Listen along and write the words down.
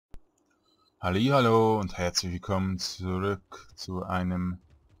Hallihallo und herzlich willkommen zurück zu einem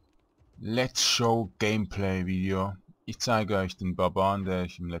Let's Show Gameplay Video. Ich zeige euch den Barbaren, der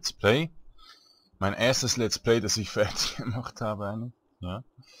ich im Let's Play. Mein erstes Let's Play, das ich fertig gemacht habe eigentlich. Ja,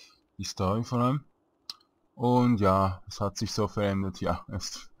 die Story vor allem. Und ja, es hat sich so verändert. Ja,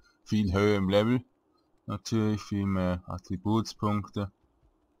 es ist viel höher im Level. Natürlich viel mehr Attributspunkte.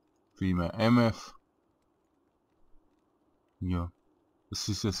 Viel mehr MF. Ja. Das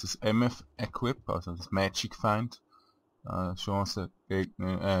ist jetzt das MF Equip, also das Magic Find. Chance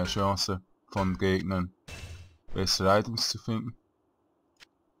von Gegnern bessere Items zu finden.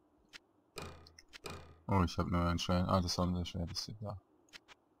 Oh, ich habe nur ein Schwert. Ah, das andere Schwert ist da.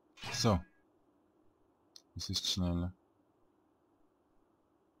 So. Das ist schneller.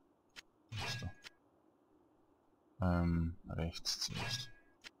 Rechts zuerst.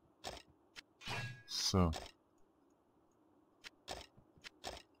 So.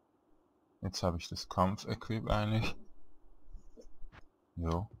 Jetzt habe ich das Kampf-Equip eigentlich.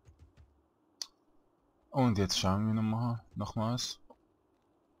 Jo. Und jetzt schauen wir nochmals.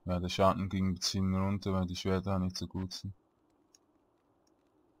 Ja, der Schaden ging ein bisschen runter, weil die Schwerter nicht so gut sind.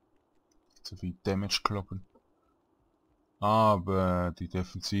 Zu viel Damage kloppen. Aber die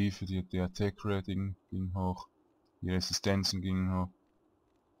Defensive, die Attack Rating ging hoch. Die Resistenzen gingen hoch.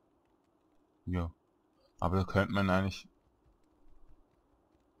 Ja. Aber da könnte man eigentlich...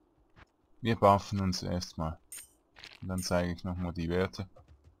 Wir buffen uns erstmal. Und dann zeige ich nochmal die Werte.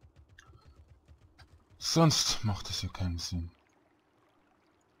 Sonst macht es ja keinen Sinn.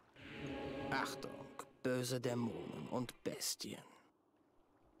 Achtung, böse Dämonen und Bestien.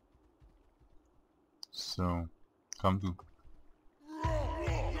 So, komm du.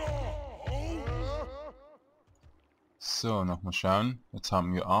 So, nochmal schauen. Jetzt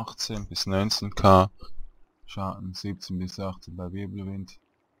haben wir 18 bis 19k. Schaden 17 bis 18 bei Wirlwind.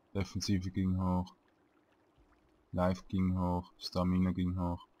 Defensive ging hoch. Life ging hoch. Stamina ging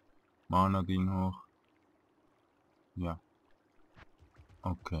hoch. Mana ging hoch. Ja.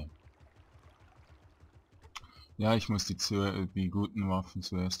 Okay. Ja, ich muss die guten Waffen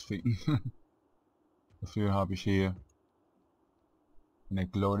zuerst finden. Dafür habe ich hier eine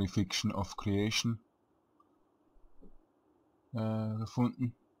Glorification of Creation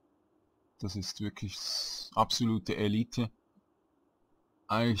gefunden. Das ist wirklich absolute Elite.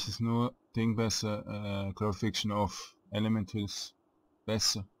 Eigentlich ist nur Ding besser, Glorification of Elementals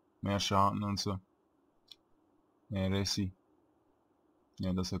besser. Mehr Schaden und so. Mehr Resi.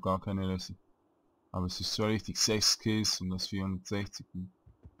 Ja, das ist ja gar keine Resi. Aber es ist so richtig 6 Kills und das 460.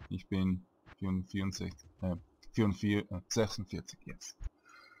 Ich bin 64, 46 jetzt.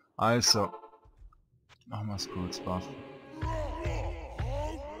 Also, machen wir es kurz, buff.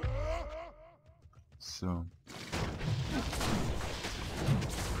 So.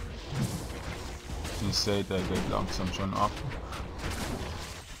 Ich sehe, der geht langsam schon ab.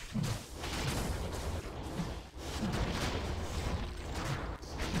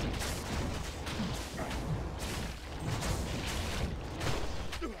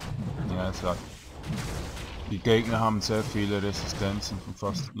 Ja, es hat. Die Gegner haben sehr viele Resistenzen von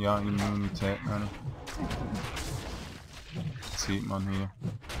fast, ja, Immunität. Das sieht man hier.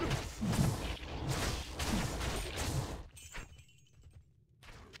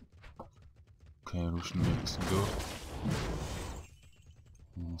 Okay, ruschen wir ein bisschen durch.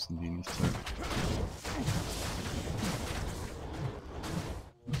 Wir müssen die nicht weg.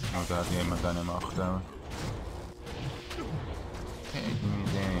 Oh, da hat jemand eine Macht, aber. Okay,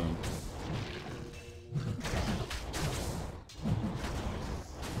 den.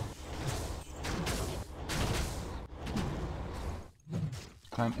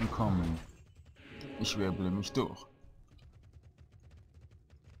 Kein Entkommen. Ich wirbele mich durch.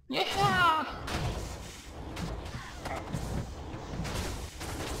 Yeah!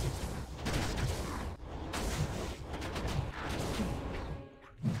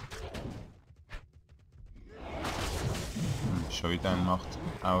 Schon wieder ein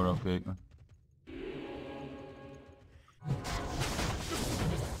Macht-Aura-Gegner.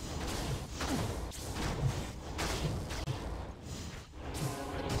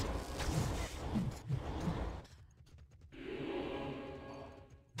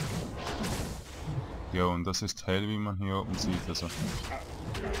 Ja, und das ist hell, wie man hier oben sieht, also.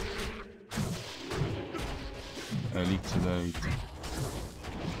 Er liegt zu der Elite.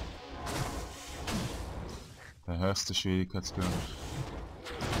 Der höchste Schwierigkeitsgrad.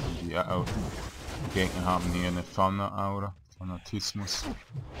 Die Gegner haben hier eine Fana-Aura, Fanatismus.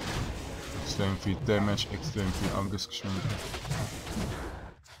 Extrem viel Damage, extrem viel Angriffsgeschwindigkeit.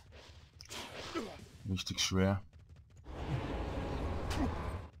 Richtig schwer.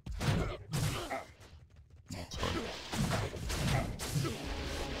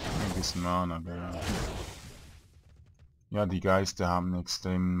 bisschen Mana, gell? Ja, die Geister haben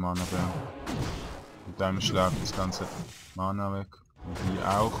extremen Mana-Burn. Mit einem Schlag das ganze Mana weg. Und die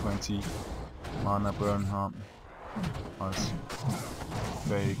auch, wenn sie Mana-Burn haben. Als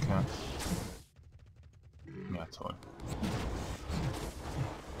Fähigkeit. Ja, toll.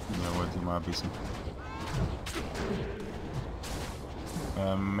 Ja, wollte ich mal ein bisschen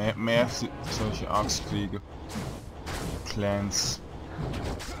mehr solche Axtkrieger Clans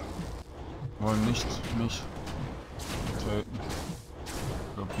wollen nicht mich töten.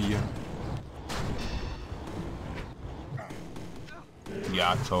 Probieren.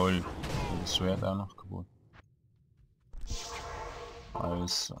 Ja, toll. Das Schwert auch noch kaputt.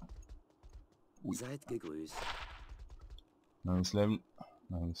 Also. Ui. Seid gegrüßt. Neues Level.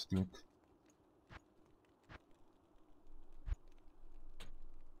 Neues Glück.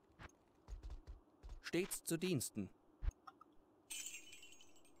 Stets zu Diensten.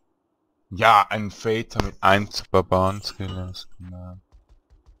 Ja, ein Väter mit 1 Barbaren-Skill. Genau.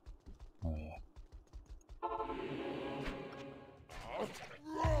 Oh ja.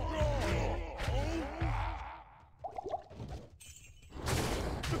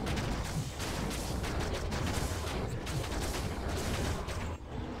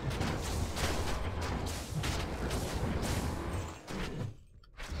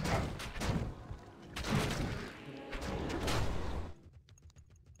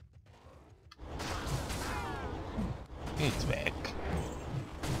 Geht weg.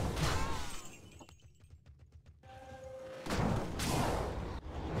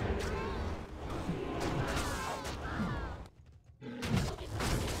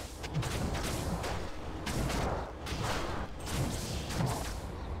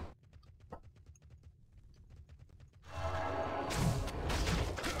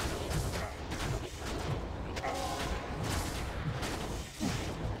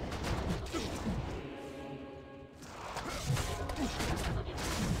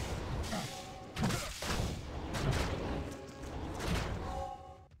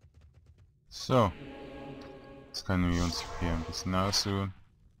 So, jetzt können wir uns hier ein bisschen ausruhen.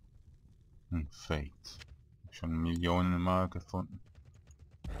 Ein Fate. Schon Millionen Mal gefunden.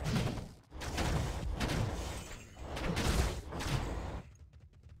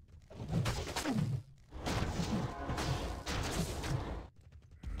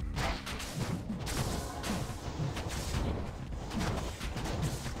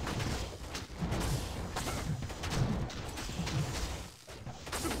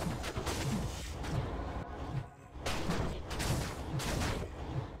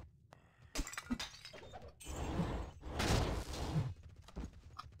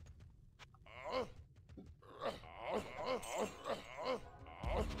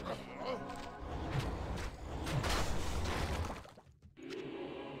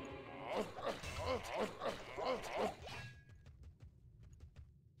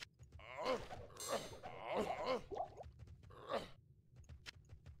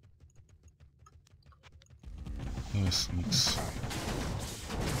 Hier ist nix.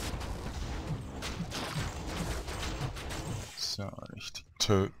 So, richtig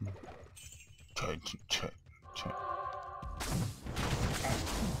töten. Töten, töten, töten.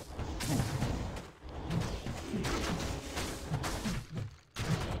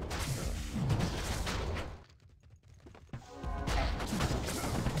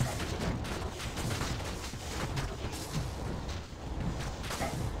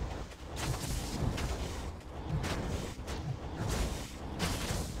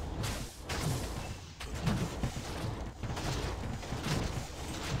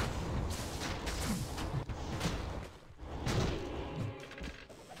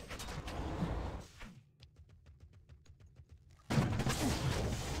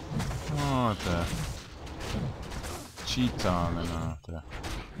 Oh, der Cheetah, genau, der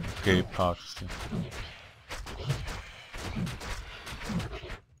Gepard.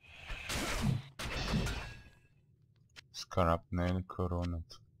 Skarabnel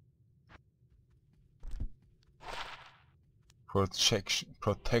Coronet.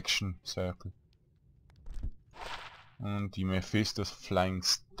 Protection Circle. Und die Mephistos Flying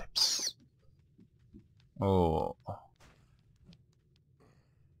Steps. Oh.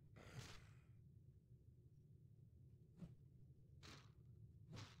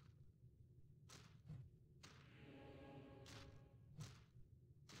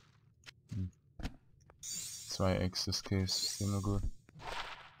 Zwei extra Skills, immer gut.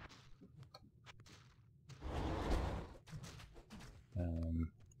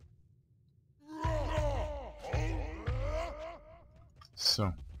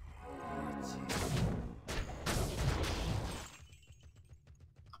 So.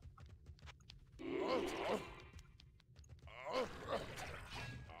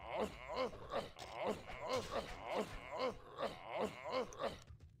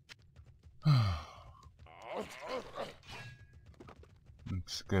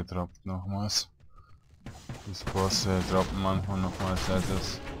 Es gedroppt nochmals. Das Boss droppen manchmal nochmals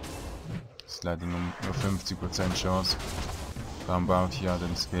etwas. Das ist leider nur 50% Chance. Dann baue ich ja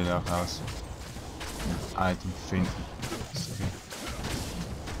den Skill auch aus. Ein Item finden. Okay.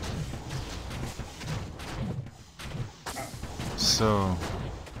 So.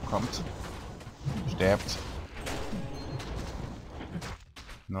 Kommt. Sterbt.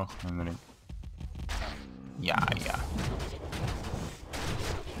 Noch ein Ring. Ja, ja.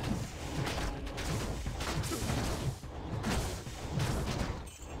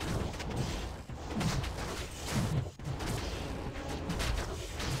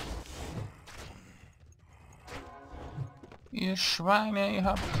 Ihr Schweine, ihr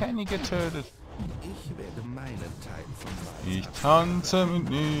habt Kenny getötet. Ich werde meinen Teil von Ich tanze mit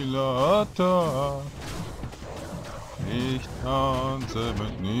Nilata. Ich tanze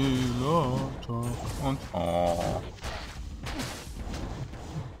mit Nilata. Und oh.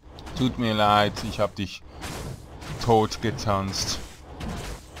 Tut mir leid, ich hab dich tot getanzt.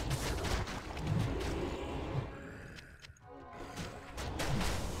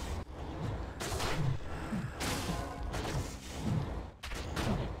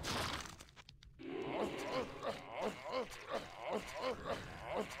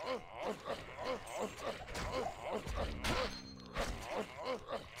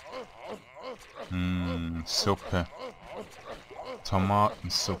 Suppe.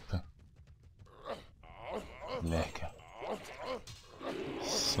 Tomatensuppe. Lecker.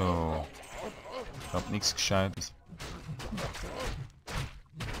 So. Ich hab nichts Gescheites.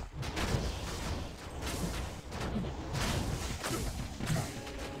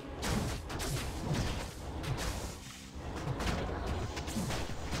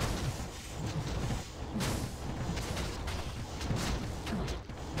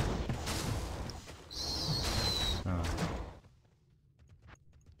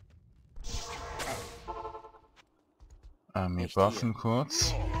 Wir buffen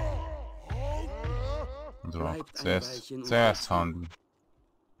kurz. So, zuerst handeln.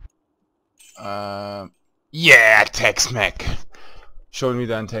 Yeah, Tex-Mex! Schon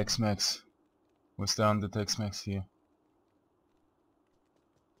wieder ein Tex-Mex. Wo ist der andere Tex-Mex hier?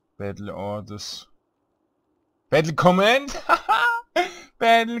 Battle Orders. Battle Command!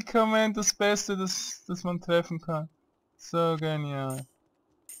 Battle Command, das Beste, das man treffen kann. So genial.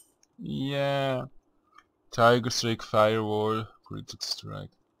 Yeah. Tiger Strike, Firewall, Critical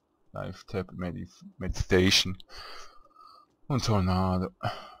Strike, Life Tap, Meditation und Tornado.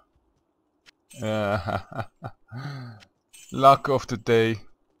 Luck of the Day.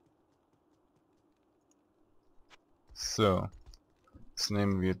 So, jetzt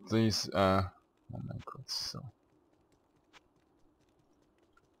nehmen wir dies, Moment kurz, so.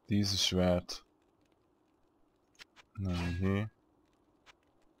 Dieses Schwert. Nehmen wir hier.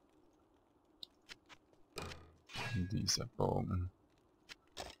 Dieser Bogen.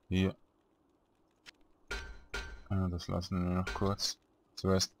 Hier. Das lassen wir noch kurz.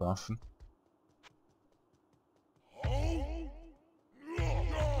 Zuerst buffen.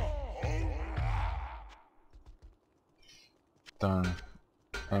 Dann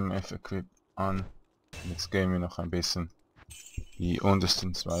MF Equip an. Jetzt gehen wir noch ein bisschen die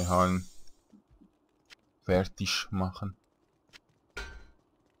untersten zwei Hallen fertig machen.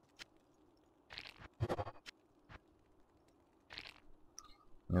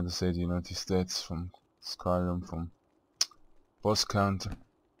 Ja, das seht ihr noch die Stats vom Skyrim, vom Boss Counter.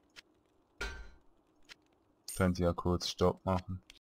 Könnt ihr ja kurz Stopp machen.